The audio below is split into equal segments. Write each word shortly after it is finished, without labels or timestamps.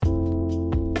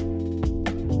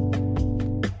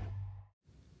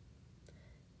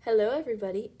Hello,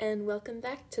 everybody, and welcome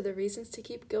back to the Reasons to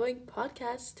Keep Going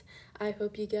podcast. I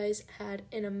hope you guys had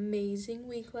an amazing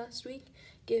week last week,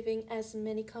 giving as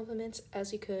many compliments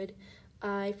as you could.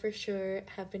 I for sure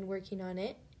have been working on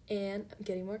it, and I'm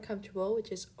getting more comfortable, which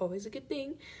is always a good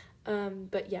thing.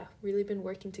 But yeah, really been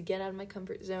working to get out of my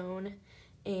comfort zone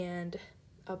and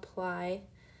apply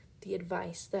the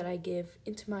advice that I give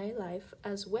into my life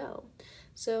as well.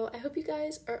 So I hope you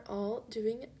guys are all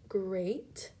doing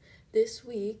great. This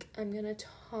week, I'm going to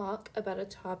talk about a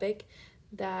topic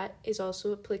that is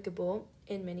also applicable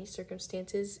in many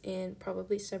circumstances in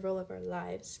probably several of our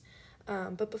lives.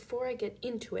 But before I get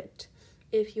into it,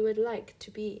 if you would like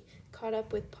to be caught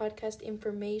up with podcast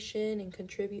information and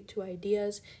contribute to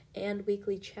ideas and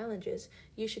weekly challenges,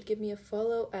 you should give me a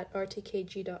follow at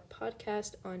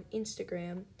rtkg.podcast on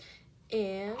Instagram.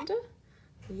 And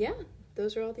yeah,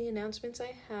 those are all the announcements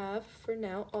I have for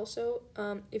now. Also,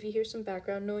 if you hear some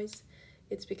background noise,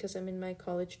 it's because I'm in my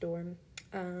college dorm,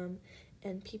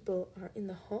 and people are in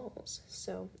the halls.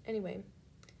 So anyway,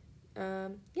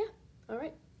 yeah, all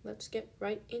right, let's get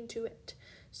right into it.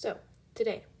 So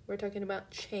today we're talking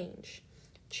about change.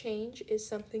 Change is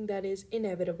something that is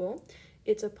inevitable.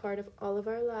 It's a part of all of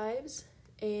our lives,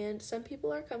 and some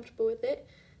people are comfortable with it,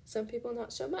 some people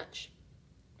not so much.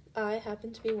 I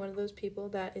happen to be one of those people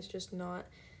that is just not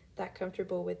that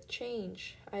comfortable with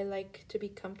change. I like to be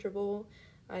comfortable,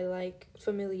 I like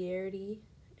familiarity,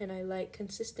 and I like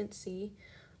consistency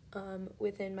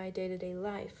within my day-to-day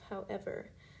life. However,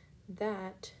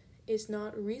 that is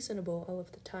not reasonable all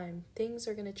of the time. Things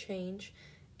are going to change,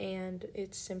 and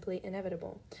it's simply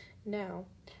inevitable. Now,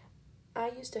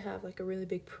 I used to have like a really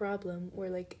big problem where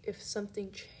like if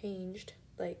something changed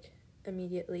like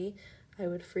immediately, I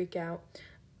would freak out.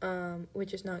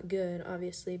 Which is not good,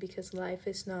 obviously, because life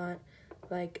is not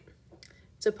like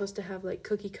supposed to have like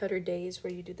cookie cutter days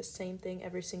where you do the same thing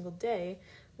every single day,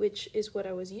 which is what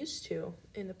I was used to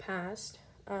in the past.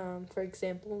 For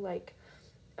example, like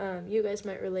you guys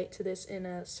might relate to this in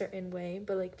a certain way,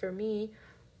 but like for me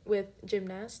with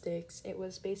gymnastics, it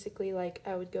was basically like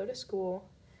I would go to school,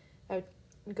 I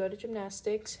would go to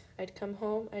gymnastics, I'd come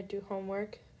home, I'd do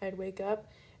homework, I'd wake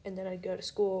up, and then I'd go to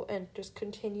school and just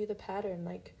continue the pattern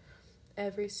like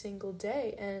every single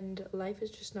day. And life is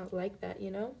just not like that,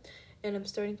 you know? And I'm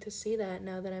starting to see that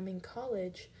now that I'm in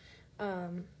college,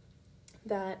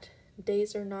 that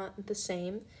days are not the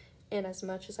same. And as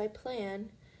much as I plan,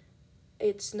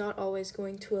 it's not always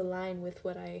going to align with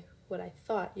what I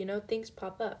thought, you know? Things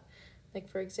pop up. Like,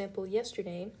 for example,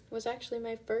 yesterday was actually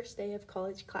my first day of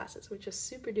college classes, which was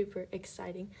super duper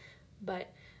exciting.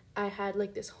 But I had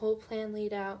like this whole plan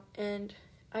laid out, and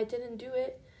I didn't do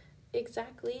it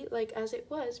exactly like as it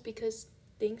was because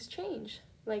things change.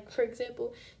 Like, for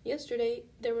example, yesterday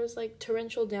there was like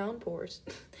torrential downpours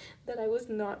that I was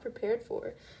not prepared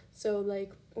for. So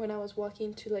like when I was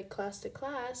walking to like class to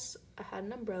class, I had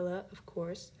an umbrella, of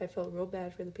course. I felt real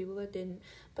bad for the people that didn't,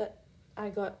 but I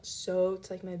got soaked,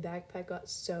 like my backpack got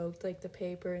soaked, like the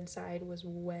paper inside was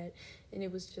wet, and it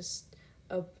was just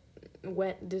a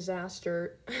wet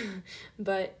disaster.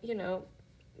 But you know,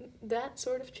 that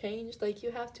sort of change, like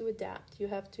you have to adapt, you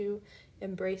have to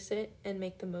embrace it and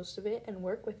make the most of it and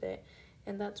work with it.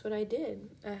 And that's what I did.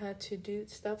 I had to do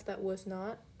stuff that was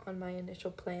not on my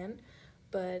initial plan,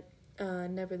 but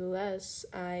nevertheless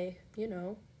I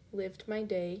lived my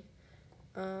day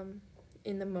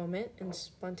in the moment and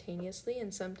spontaneously,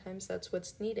 and sometimes that's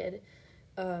what's needed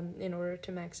in order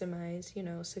to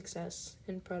maximize, success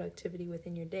and productivity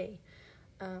within your day.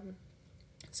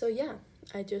 So yeah,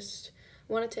 I just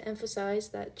wanted to emphasize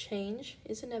that change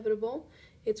is inevitable.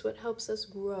 It's what helps us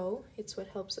grow. It's what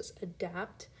helps us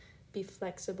adapt, be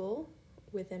flexible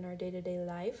within our day-to-day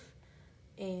life.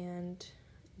 And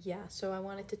yeah, so I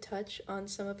wanted to touch on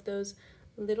some of those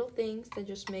little things that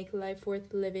just make life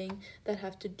worth living that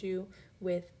have to do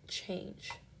with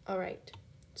change. All right,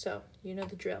 so you know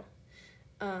the drill.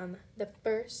 The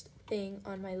first thing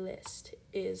on my list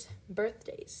is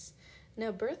birthdays.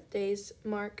 Now, birthdays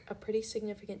mark a pretty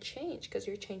significant change because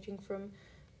you're changing from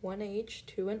one age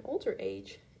to an older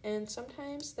age. And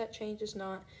sometimes that change is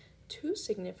not too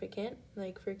significant.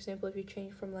 Like, for example, if you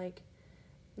change from like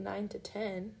 9 to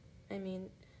 10, I mean,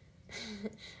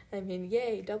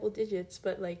 yay, double digits,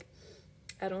 but like,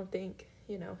 I don't think,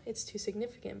 it's too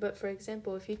significant. But for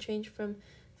example, if you change from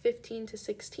 15 to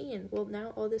 16, well,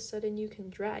 now all of a sudden you can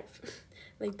drive.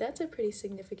 Like, that's a pretty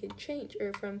significant change.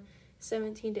 Or from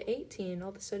 17 to 18, all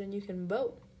of a sudden you can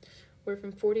vote. Or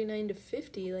from 49 to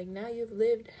 50, like, now you've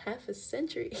lived half a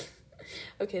century.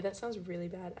 Okay, that sounds really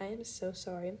bad. I am so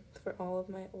sorry for all of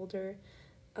my older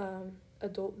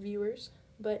adult viewers,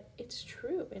 but it's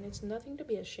true, and it's nothing to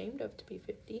be ashamed of to be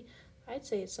 50. I'd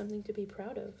say it's something to be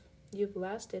proud of. You've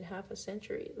lasted half a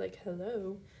century. Like,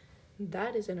 hello,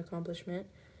 that is an accomplishment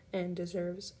and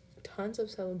deserves tons of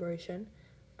celebration.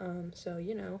 So,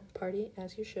 party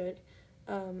as you should.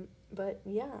 But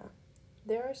yeah,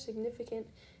 there are significant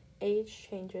age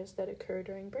changes that occur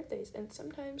during birthdays, and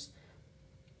sometimes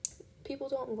people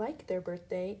don't like their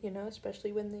birthday,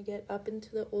 especially when they get up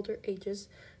into the older ages,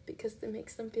 because it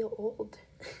makes them feel old.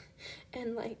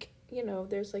 And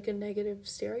there's a negative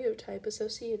stereotype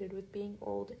associated with being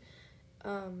old.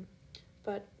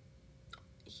 But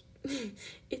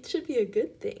it should be a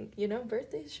good thing,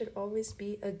 birthdays should always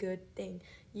be a good thing.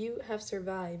 You have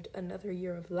survived another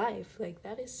year of life.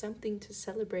 That is something to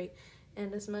celebrate.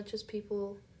 And as much as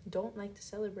people don't like to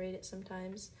celebrate it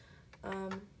sometimes,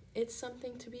 it's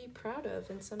something to be proud of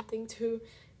and something to,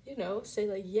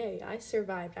 say yay, I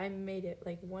survived. I made it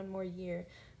one more year,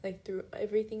 through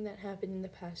everything that happened in the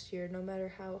past year, no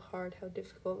matter how hard, how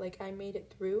difficult, I made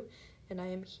it through, and I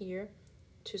am here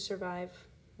to survive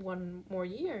one more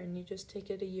year. And you just take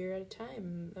it a year at a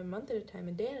time, a month at a time,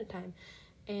 a day at a time.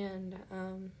 And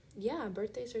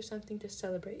birthdays are something to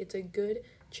celebrate. It's a good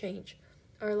change.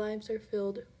 Our lives are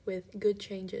filled with good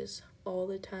changes all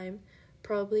the time,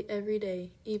 probably every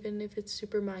day, even if it's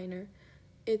super minor.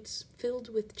 It's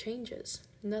filled with changes.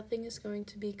 Nothing is going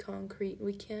to be concrete.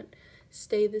 We can't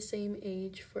stay the same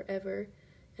age forever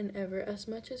and ever. As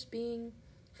much as being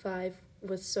 5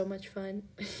 was so much fun.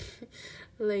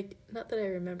 Not that I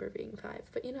remember being 5,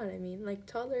 but you know what I mean.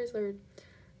 Toddlers are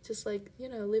just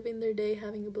living their day,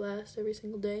 having a blast every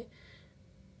single day.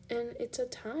 And it's a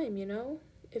time,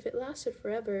 if it lasted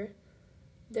forever,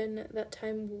 then that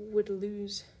time would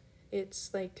lose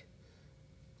its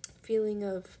feeling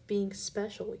of being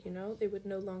special. They would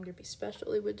no longer be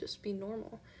special. It would just be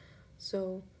normal.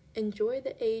 So enjoy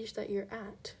the age that you're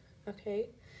at, okay?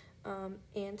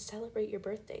 And celebrate your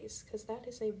birthdays, because that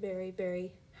is a very,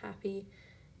 very happy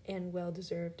and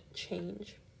well-deserved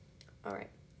change. All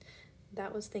right,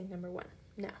 that was thing number 1.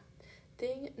 Now,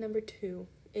 thing number 2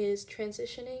 is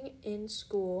transitioning in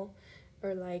school, or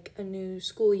a new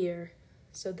school year.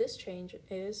 So this change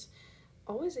is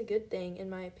always a good thing,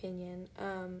 in my opinion.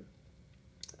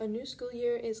 A new school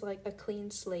year is a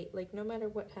clean slate. No matter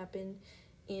what happened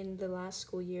in the last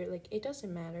school year, it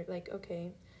doesn't matter.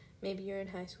 Okay, maybe you're in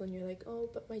high school and you're oh,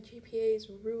 but my GPA is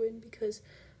ruined because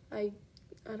I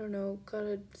don't know, got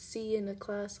a C in a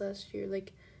class last year.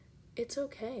 It's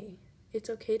okay. It's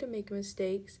okay to make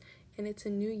mistakes, and it's a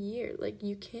new year.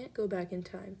 You can't go back in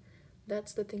time.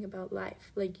 That's the thing about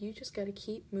life. You just gotta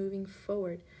keep moving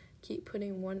forward. Keep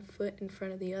putting one foot in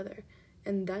front of the other.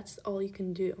 And that's all you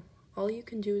can do. All you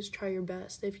can do is try your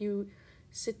best. If you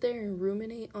sit there and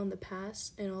ruminate on the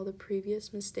past and all the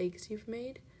previous mistakes you've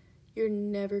made, you're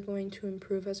never going to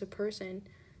improve as a person.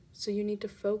 So you need to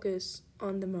focus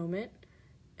on the moment,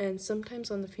 and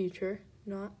sometimes on the future.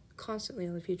 Not constantly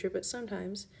on the future, but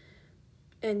sometimes.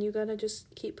 And you gotta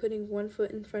just keep putting one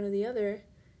foot in front of the other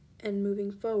and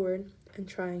moving forward and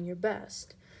trying your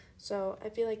best. So I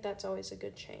feel that's always a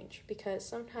good change, because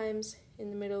sometimes in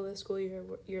the middle of the school year,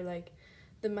 you're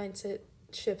the mindset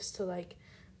shifts to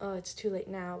oh, it's too late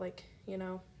now,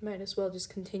 might as well just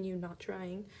continue not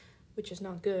trying, which is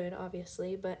not good,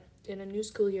 obviously. But in a new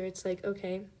school year, it's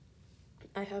okay,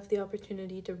 I have the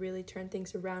opportunity to really turn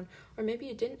things around. Or maybe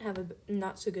you didn't have a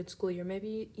not so good school year,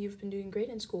 maybe you've been doing great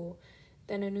in school.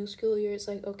 Then a new school year, it's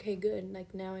okay, good,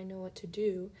 now I know what to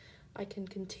do. I can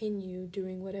continue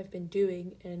doing what I've been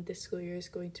doing, and this school year is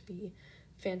going to be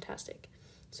fantastic.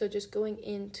 So just going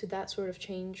into that sort of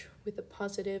change with a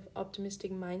positive,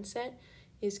 optimistic mindset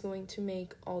is going to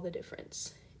make all the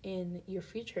difference in your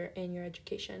future and your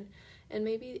education. And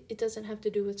maybe it doesn't have to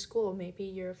do with school. Maybe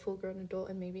you're a full-grown adult,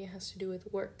 and maybe it has to do with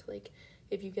work.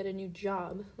 If you get a new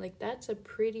job, that's a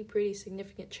pretty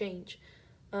significant change.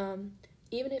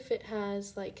 Even if it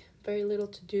has very little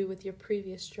to do with your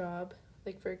previous job.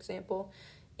 For example,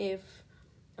 if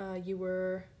you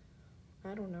were,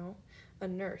 I don't know, a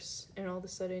nurse, and all of a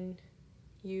sudden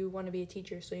you want to be a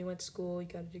teacher, so you went to school, you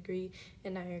got a degree,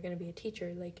 and now you're going to be a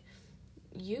teacher.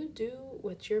 You do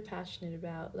what you're passionate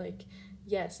about.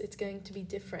 Yes, it's going to be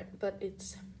different, but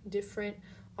it's different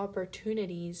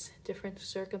opportunities, different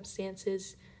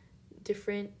circumstances,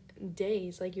 different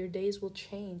days. Your days will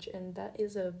change, and that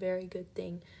is a very good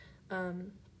thing.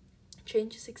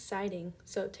 Change is exciting,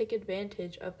 so take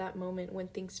advantage of that moment when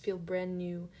things feel brand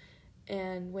new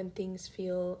and when things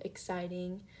feel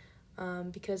exciting,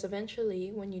 because eventually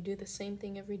when you do the same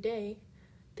thing every day,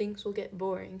 things will get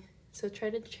boring. So try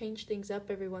to change things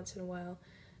up every once in a while.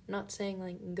 I'm not saying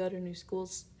like go to new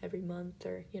schools every month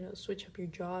or, switch up your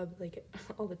job like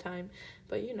all the time,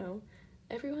 but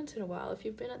every once in a while, if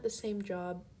you've been at the same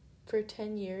job for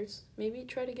 10 years, maybe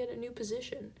try to get a new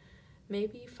position.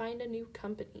 Maybe find a new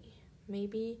company.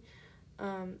 Maybe,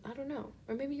 I don't know.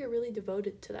 Or maybe you're really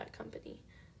devoted to that company.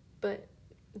 But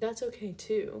that's okay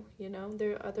too,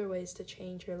 There are other ways to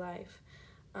change your life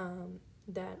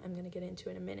that I'm going to get into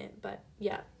in a minute. But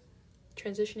yeah,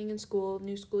 transitioning in school,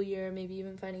 new school year, maybe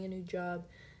even finding a new job,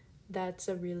 that's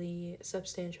a really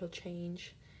substantial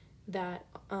change that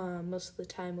most of the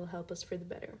time will help us for the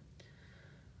better.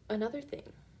 Another thing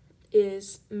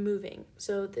is moving.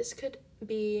 So this could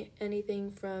be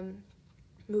anything from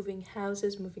moving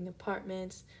houses, moving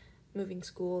apartments, moving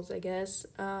schools, I guess.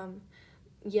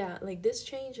 Yeah, like this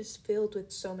change is filled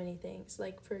with so many things.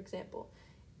 Like, for example,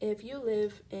 if you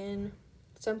live in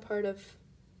some part of,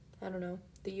 I don't know,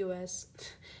 the US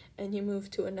and you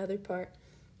move to another part,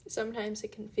 sometimes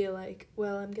it can feel like,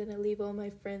 well, I'm gonna leave all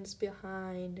my friends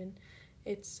behind and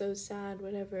it's so sad,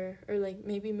 whatever. Or like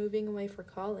maybe moving away for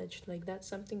college, like that's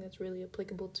something that's really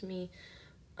applicable to me,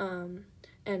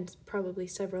 and probably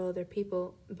several other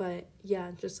people. But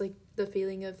yeah, just like the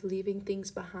feeling of leaving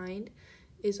things behind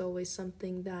is always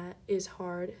something that is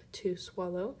hard to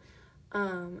swallow.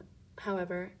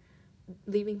 However,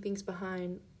 leaving things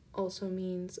behind also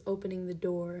means opening the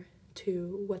door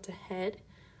to what's ahead.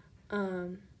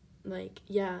 Like,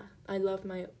 yeah, I love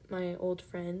my old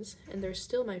friends, and they're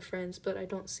still my friends, but I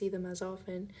don't see them as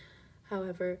often.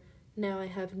 However, now I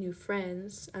have new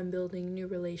friends, I'm building new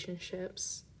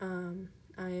relationships, I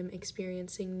am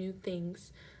experiencing new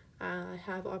things, I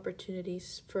have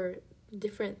opportunities for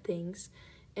different things,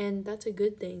 and that's a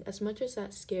good thing. As much as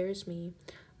that scares me,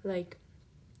 like,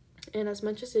 and as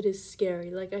much as it is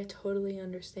scary, like, I totally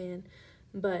understand,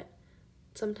 but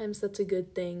sometimes that's a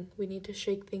good thing. We need to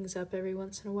shake things up every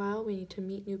once in a while. We need to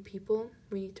meet new people.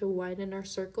 We need to widen our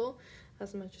circle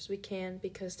as much as we can,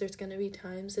 because there's going to be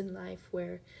times in life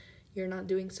where you're not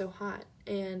doing so hot.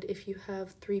 And if you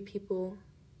have 3 people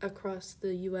across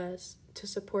the US to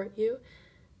support you,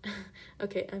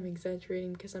 okay, I'm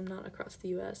exaggerating because I'm not across the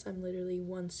US. I'm literally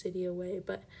 1 city away,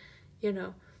 but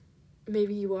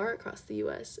maybe you are across the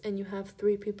US and you have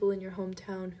 3 people in your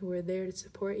hometown who are there to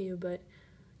support you, but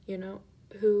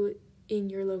who in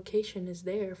your location is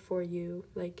there for you?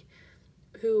 Like,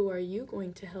 who are you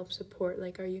going to help support?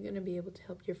 Like, are you going to be able to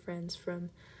help your friends from,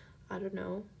 I don't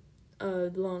know,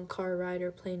 a long car ride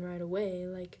or plane ride away?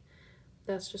 Like,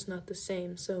 that's just not the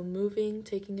same. So moving,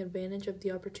 taking advantage of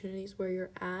the opportunities where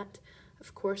you're at,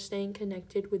 of course staying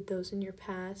connected with those in your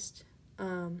past,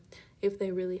 if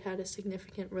they really had a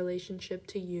significant relationship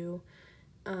to you,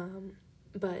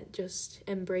 but just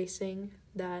embracing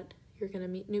that you're going to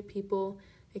meet new people,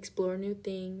 explore new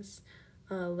things,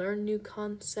 learn new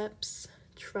concepts,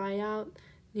 try out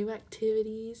new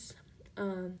activities.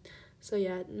 So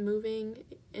yeah, moving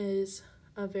is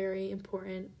a very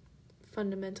important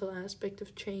fundamental aspect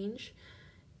of change,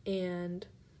 and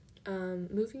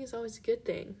moving is always a good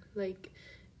thing. Like,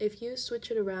 if you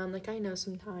switch it around, like, I know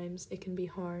sometimes it can be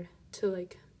hard to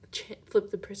like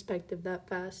flip the perspective that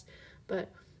fast,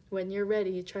 but when you're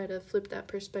ready, try to flip that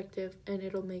perspective and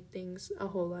it'll make things a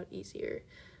whole lot easier.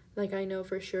 Like, I know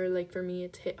for sure, like, for me,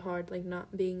 it's hit hard, like,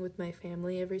 not being with my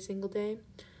family every single day.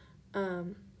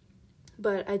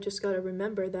 But I just gotta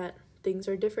remember that things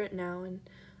are different now, and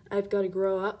I've gotta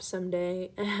grow up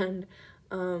someday and,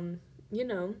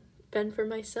 fend for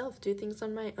myself, do things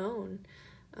on my own,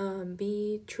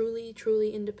 be truly,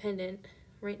 truly independent.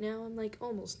 Right now, I'm, like,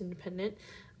 almost independent,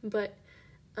 but,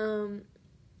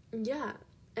 yeah,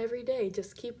 every day,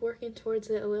 just keep working towards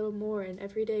it a little more, and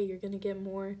every day you're going to get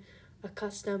more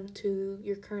accustomed to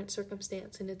your current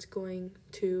circumstance, and it's going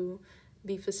to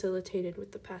be facilitated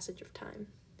with the passage of time.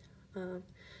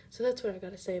 So that's what I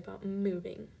got to say about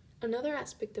moving. Another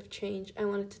aspect of change I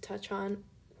wanted to touch on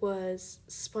was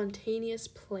spontaneous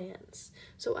plans.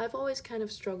 So I've always kind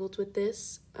of struggled with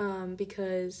this,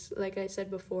 because, like I said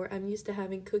before, I'm used to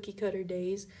having cookie cutter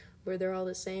days where they're all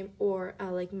the same, or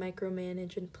I'll like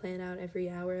micromanage and plan out every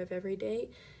hour of every day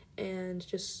and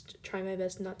just try my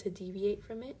best not to deviate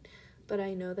from it. But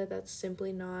I know that that's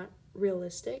simply not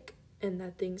realistic, and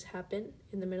that things happen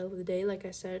in the middle of the day. Like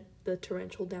I said, the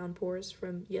torrential downpours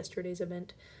from yesterday's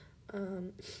event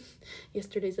of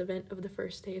the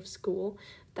first day of school,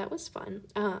 that was fun.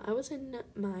 I was in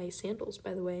my sandals,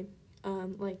 by the way,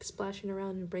 like splashing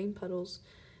around in rain puddles.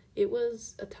 It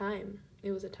was a time.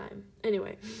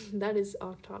 Anyway, that is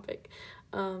off topic.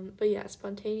 But yeah,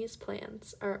 spontaneous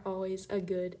plans are always a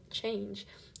good change.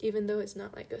 Even though it's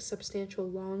not like a substantial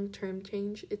long-term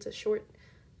change, it's a short-term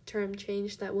short-term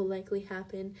change that will likely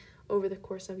happen over the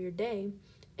course of your day,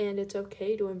 and it's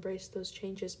okay to embrace those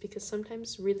changes because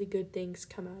sometimes really good things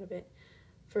come out of it.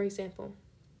 For example,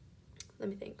 let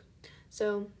me think.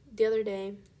 So the other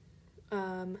day,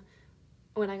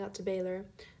 when I got to Baylor,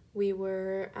 we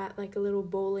were at like a little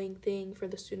bowling thing for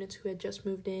the students who had just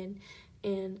moved in,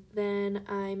 and then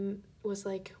I was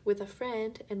like with a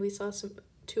friend, and we saw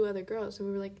two other girls, and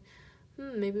we were like,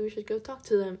 maybe we should go talk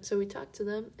to them. So we talked to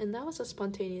them, and that was a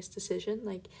spontaneous decision.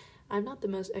 Like, I'm not the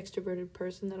most extroverted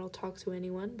person that'll talk to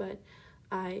anyone, but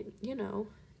I,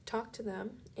 talked to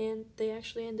them, and they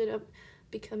actually ended up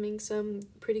becoming some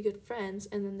pretty good friends.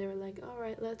 And then they were like, all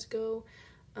right, let's go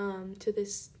to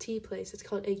this tea place. It's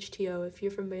called HTO. If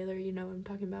you're from Baylor, you know what I'm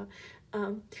talking about.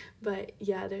 But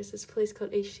yeah, there's this place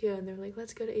called HTO, and they're like,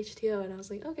 let's go to HTO. And I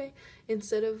was like, okay.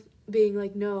 Instead of being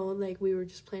like, no, like we were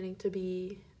just planning to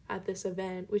be at this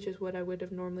event, which is what I would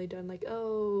have normally done. Like,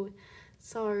 oh,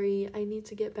 sorry, I need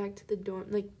to get back to the dorm.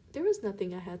 Like, there was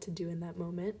nothing I had to do in that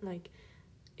moment. Like,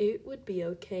 it would be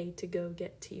okay to go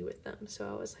get tea with them. So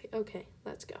I was like, okay,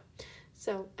 let's go.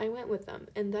 So I went with them,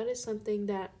 and that is something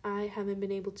that I haven't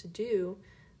been able to do,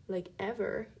 like,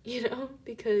 ever,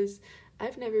 because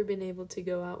I've never been able to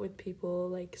go out with people,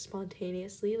 like,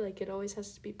 spontaneously. Like, it always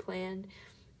has to be planned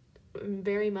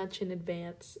very much in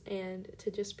advance, and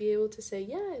to just be able to say,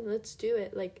 yeah, let's do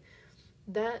it. Like,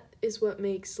 that is what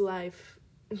makes life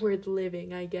worth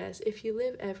living, I guess. If you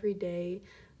live every day,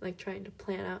 like, trying to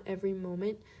plan out every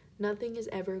moment, nothing is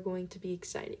ever going to be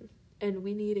exciting. And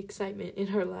we need excitement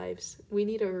in our lives. We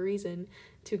need a reason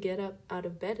to get up out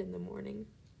of bed in the morning.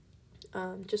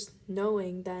 Just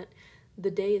knowing that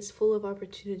the day is full of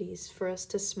opportunities for us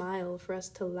to smile, for us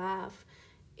to laugh.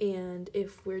 And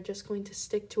if we're just going to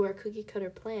stick to our cookie cutter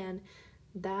plan,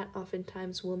 that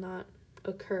oftentimes will not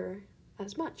occur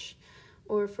as much.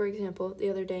 Or for example, the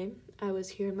other day, I was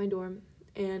here in my dorm,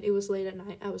 and it was late at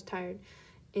night. I was tired.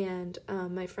 And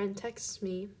my friend texts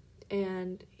me,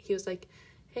 and he was like,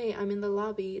 hey, I'm in the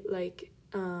lobby, like,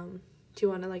 do you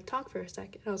want to, like, talk for a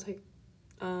second? And I was like,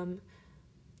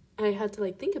 I had to,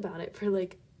 like, think about it for,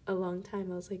 like, a long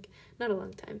time. I was like, not a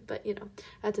long time, but,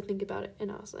 I had to think about it, and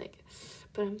I was like,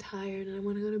 but I'm tired, and I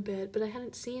want to go to bed, but I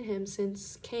hadn't seen him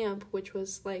since camp, which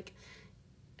was, like,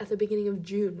 at the beginning of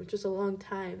June, which was a long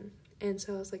time, and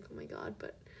so I was like, oh my god,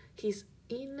 but he's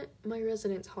in my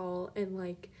residence hall, and,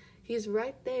 like, he's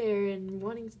right there and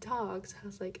wanting to talk, so I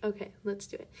was like, okay, let's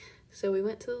do it. So we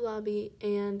went to the lobby,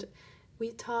 and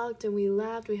we talked, and we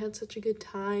laughed, we had such a good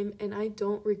time, and I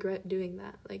don't regret doing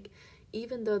that. Like,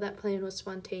 even though that plan was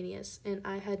spontaneous, and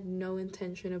I had no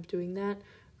intention of doing that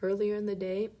earlier in the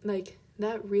day, like,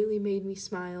 that really made me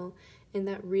smile, and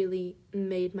that really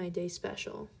made my day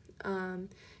special.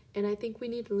 And I think we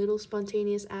need little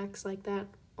spontaneous acts like that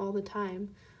all the time.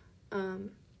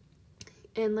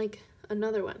 And, like,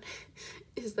 another one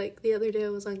is, like, the other day I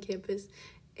was on campus,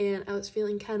 and I was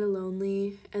feeling kind of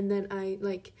lonely, and then I,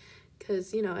 like,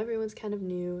 because, everyone's kind of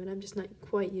new, and I'm just not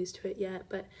quite used to it yet,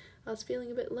 but I was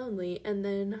feeling a bit lonely, and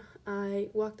then I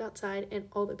walked outside, and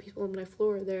all the people on my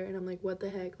floor are there, and I'm like, what the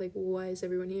heck, like, why is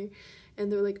everyone here?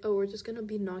 And they're like, oh, we're just gonna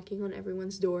be knocking on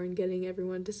everyone's door and getting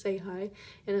everyone to say hi,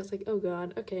 and I was like, oh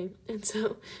god, okay, and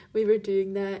so we were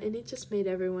doing that, and it just made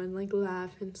everyone, like,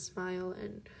 laugh and smile,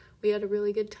 and we had a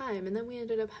really good time, and then we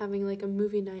ended up having, like, a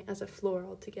movie night as a floor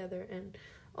all together, and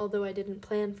although I didn't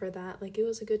plan for that, like, it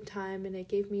was a good time, and it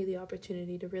gave me the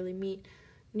opportunity to really meet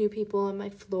new people on my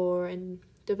floor and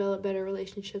develop better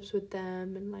relationships with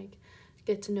them and, like,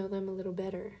 get to know them a little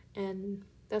better, and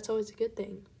that's always a good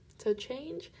thing. So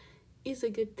change is a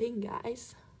good thing,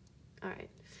 guys.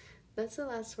 Alright, that's the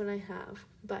last one I have,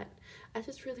 but I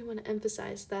just really want to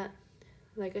emphasize that,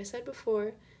 like I said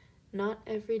before, not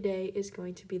every day is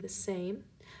going to be the same.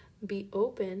 Be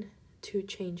open to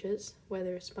changes,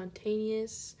 whether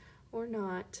spontaneous or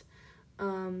not.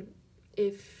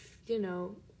 If,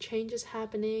 change is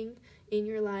happening in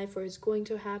your life or is going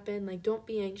to happen, like, don't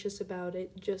be anxious about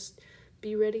it. Just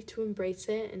be ready to embrace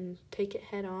it and take it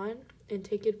head on and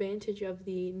take advantage of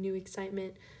the new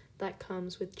excitement that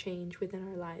comes with change within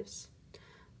our lives.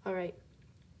 All right,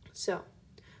 so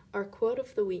our quote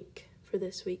of the week for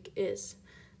this week is,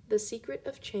 the secret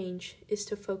of change is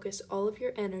to focus all of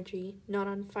your energy not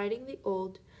on fighting the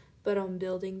old, but on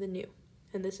building the new.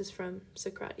 And this is from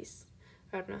Socrates.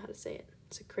 I don't know how to say it.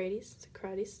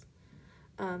 Socrates.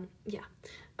 Yeah.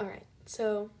 All right.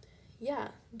 So, yeah,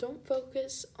 don't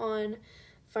focus on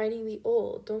fighting the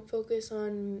old. Don't focus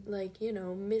on, like,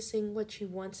 missing what you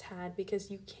once had,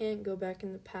 because you can't go back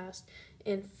in the past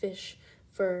and fish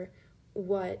for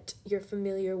what you're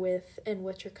familiar with and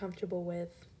what you're comfortable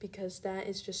with. because that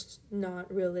is just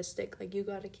not realistic. Like, you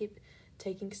got to keep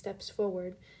taking steps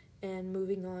forward and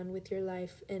moving on with your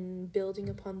life and building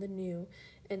upon the new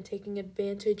and taking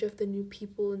advantage of the new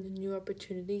people and the new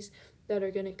opportunities that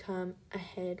are going to come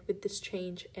ahead with this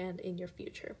change and in your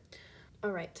future.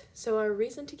 All right, so our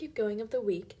reason to keep going of the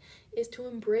week is to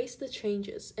embrace the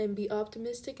changes and be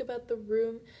optimistic about the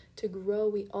room to grow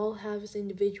we all have as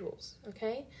individuals,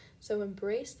 okay? So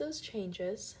embrace those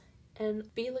changes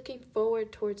and be looking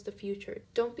forward towards the future.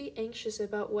 Don't be anxious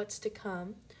about what's to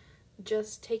come.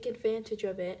 Just take advantage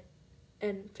of it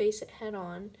and face it head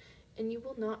on, and you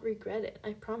will not regret it.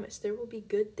 I promise. There will be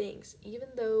good things, even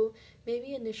though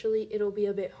maybe initially it'll be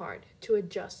a bit hard to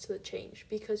adjust to the change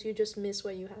because you just miss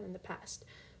what you had in the past.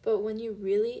 But when you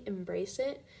really embrace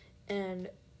it and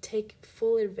take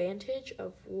full advantage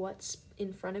of what's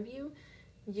in front of you,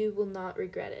 you will not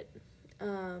regret it.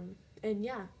 And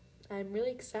yeah, I'm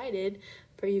really excited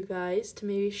for you guys to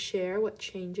maybe share what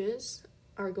changes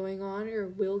are going on or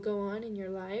will go on in your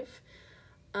life.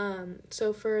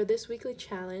 So for this weekly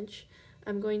challenge,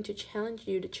 I'm going to challenge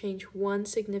you to change one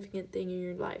significant thing in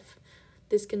your life.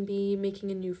 This can be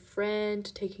making a new friend,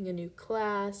 taking a new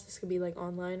class. This could be like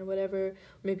online or whatever, or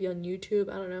maybe on YouTube,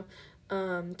 I don't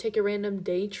know. Take a random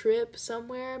day trip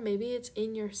somewhere. Maybe it's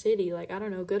in your city, like, I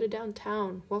don't know, go to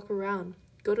downtown, walk around,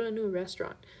 go to a new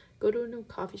restaurant, go to a new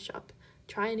coffee shop,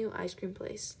 try a new ice cream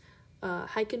place,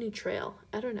 hike a new trail.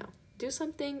 I don't know. Do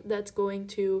something that's going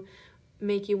to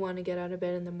make you want to get out of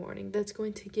bed in the morning, that's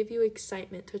going to give you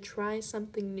excitement to try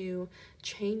something new,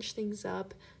 change things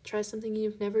up, try something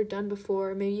you've never done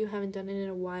before, maybe you haven't done it in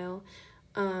a while.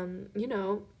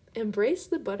 Embrace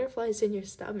the butterflies in your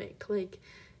stomach. Like,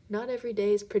 not every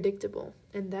day is predictable,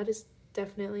 and that is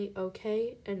definitely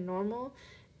okay and normal.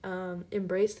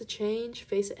 Embrace the change,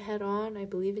 face it head on. I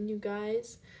believe in you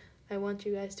guys. I want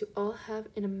you guys to all have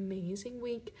an amazing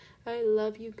week. I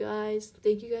love you guys.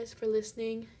 Thank you guys for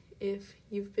listening. If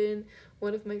you've been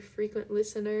one of my frequent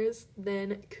listeners,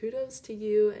 then kudos to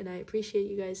you, and I appreciate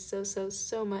you guys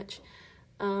so much.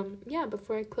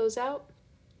 Before I close out,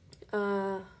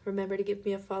 remember to give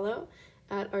me a follow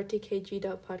at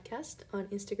rtkg.podcast on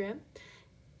Instagram.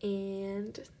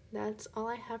 And that's all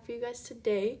I have for you guys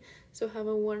today. So have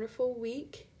a wonderful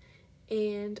week,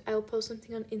 and I'll post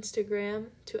something on Instagram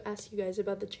to ask you guys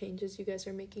about the changes you guys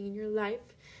are making in your life.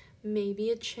 Maybe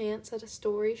a chance at a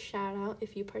story shout out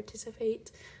if you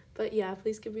participate. But yeah,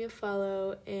 please give me a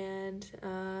follow, and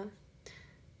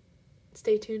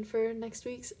stay tuned for next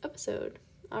week's episode.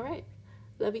 All right.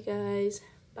 Love you guys.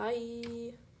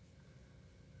 Bye.